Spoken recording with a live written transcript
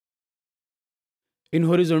In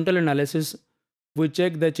horizontal analysis, we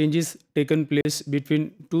check the changes taken place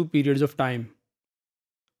between two periods of time.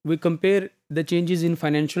 We compare the changes in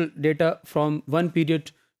financial data from one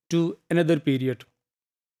period to another period.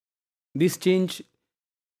 This change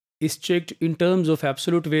is checked in terms of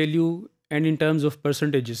absolute value and in terms of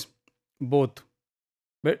percentages, both.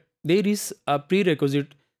 But there is a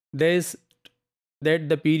prerequisite, there is that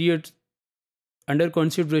the periods under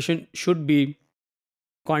consideration should be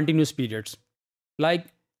continuous periods. Like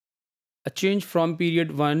a change from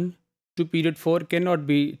period 1 to period 4 cannot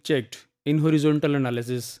be checked in horizontal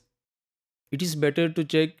analysis. It is better to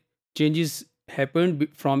check changes happened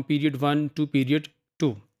from period 1 to period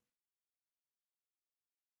 2.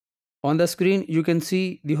 On the screen, you can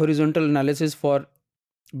see the horizontal analysis for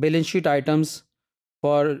balance sheet items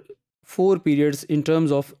for four periods in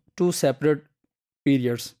terms of two separate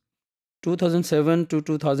periods, 2007 to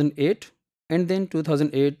 2008 and then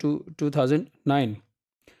 2008 to 2009.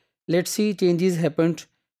 Let's see changes happened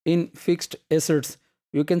in fixed assets.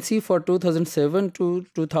 You can see for 2007 to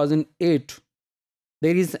 2008,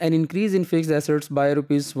 there is an increase in fixed assets by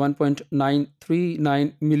rupees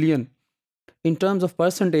 1.939 million. In terms of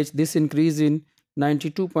percentage, this increase in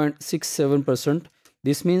 92.67%.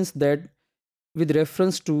 This means that with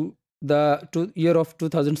reference to the year of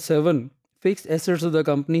 2007, fixed assets of the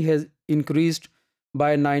company has increased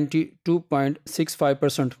by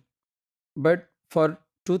 92.65%. But for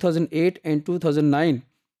 2008 and 2009,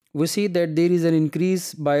 we see that there is an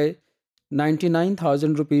increase by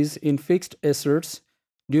 99,000 rupees in fixed assets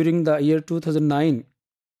during the year 2009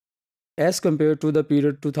 as compared to the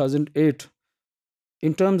period 2008.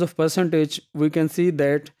 In terms of percentage, we can see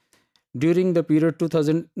that during the period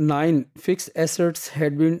 2009, fixed assets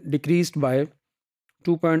had been decreased by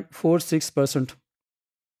 2.46%.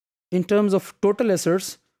 In terms of total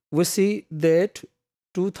assets, we see that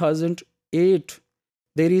 2008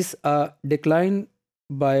 there is a decline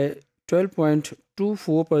by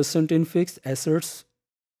 12.24% in fixed assets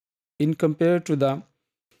in compared to the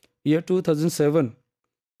year 2007.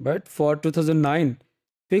 But for 2009,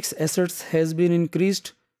 fixed assets has been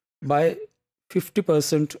increased by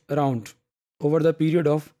 50% around over the period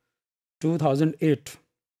of 2008.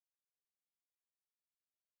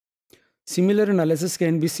 Similar analysis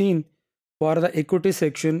can be seen for the equity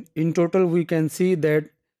section. In total, we can see that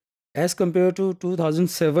as compared to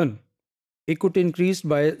 2007, equity increased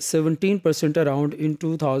by 17% around in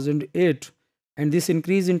 2008, and this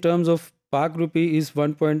increase in terms of Pak rupee is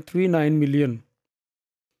 1.39 million.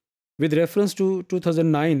 With reference to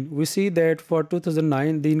 2009, we see that for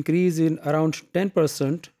 2009, the increase in around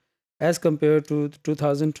 10% as compared to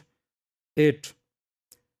 2008.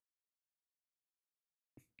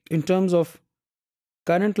 In terms of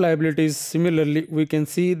current liabilities, similarly, we can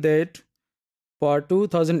see that for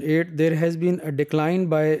 2008, there has been a decline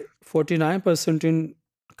by 49% in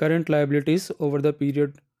current liabilities over the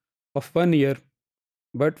period of 1 year.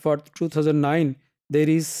 But for 2009, there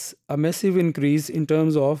is a massive increase in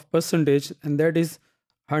terms of percentage, and that is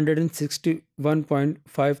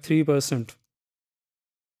 161.53%.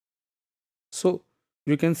 So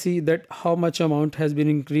you can see that how much amount has been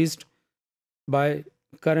increased by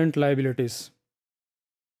current liabilities.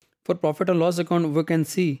 For profit and loss account, we can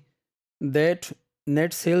see that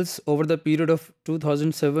net sales over the period of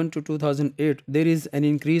 2007 to 2008, there is an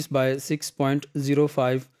increase by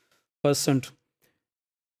 6.05%.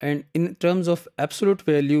 And in terms of absolute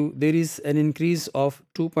value, there is an increase of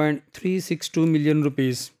 2.362 million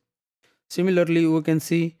rupees. Similarly, we can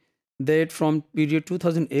see that from period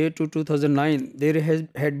 2008 to 2009, there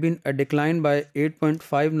had been a decline by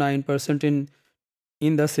 8.59%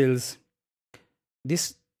 in the sales.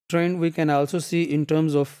 This trend we can also see in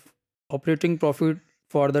terms of operating profit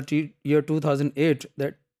for the year 2008,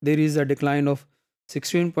 that there is a decline of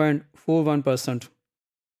 16.41%.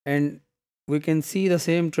 And we can see the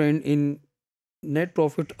same trend in net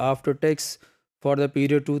profit after tax for the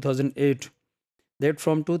period 2008, that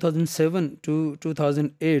from 2007 to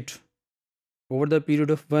 2008, over the period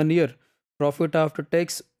of 1 year, profit after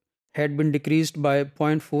tax had been decreased by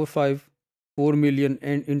 0.454 million,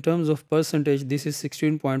 and in terms of percentage, this is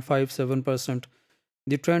 16.57%.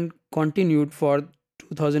 The trend continued for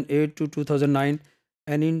 2008 to 2009,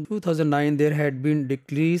 and in 2009 there had been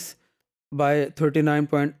decrease by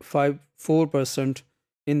 39.54%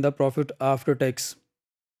 in the profit after tax.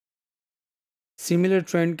 Similar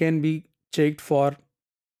trend can be checked for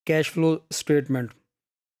cash flow statement.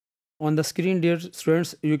 On the screen, dear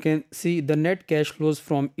students, you can see the net cash flows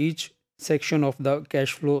from each section of the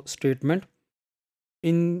cash flow statement.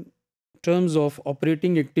 In terms of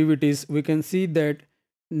operating activities, we can see that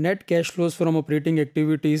net cash flows from operating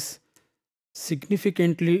activities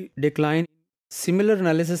significantly decline. Similar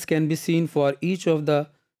analysis can be seen for each of the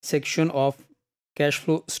section of cash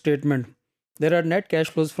flow statement. There are net cash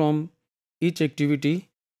flows from each activity,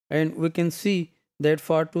 and we can see that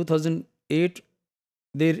for 2008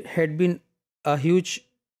 there had been a huge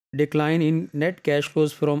decline in net cash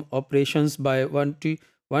flows from operations by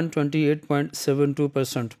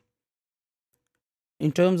 128.72%.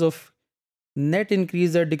 In terms of net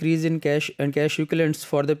increase or decrease in cash and cash equivalents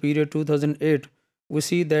for the period 2008, we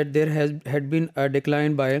see that there had been a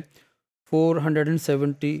decline by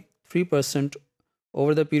 473%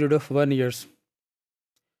 over the period of 1 year.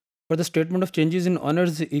 For the statement of changes in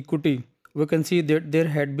owner's equity, we can see that there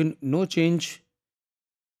had been no change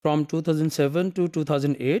from 2007 to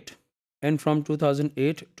 2008 and from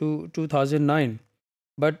 2008 to 2009.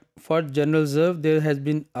 But for general reserve, there has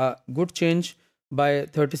been a good change by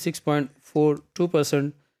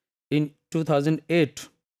 36.42% in 2008,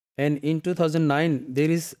 and in 2009 there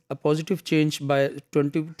is a positive change by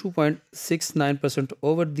 22.69%.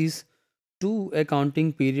 Over these two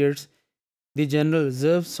accounting periods, the general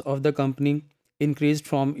reserves of the company increased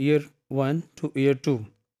from year 1 to year 2.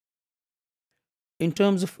 In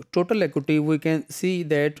terms of total equity, we can see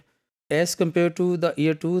that as compared to the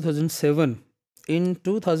year 2007, in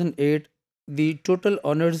 2008, the total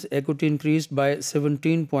owners' equity increased by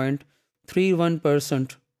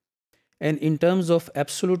 17.31%. And in terms of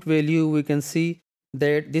absolute value, we can see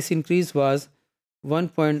that this increase was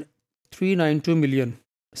 1.392 million.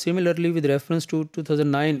 Similarly, with reference to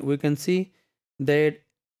 2009, we can see that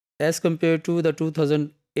as compared to the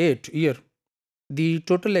 2008 year, the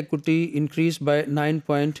total equity increased by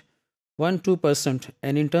 9.12%,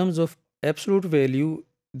 and in terms of absolute value,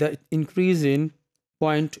 the increase in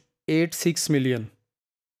 0.86 million.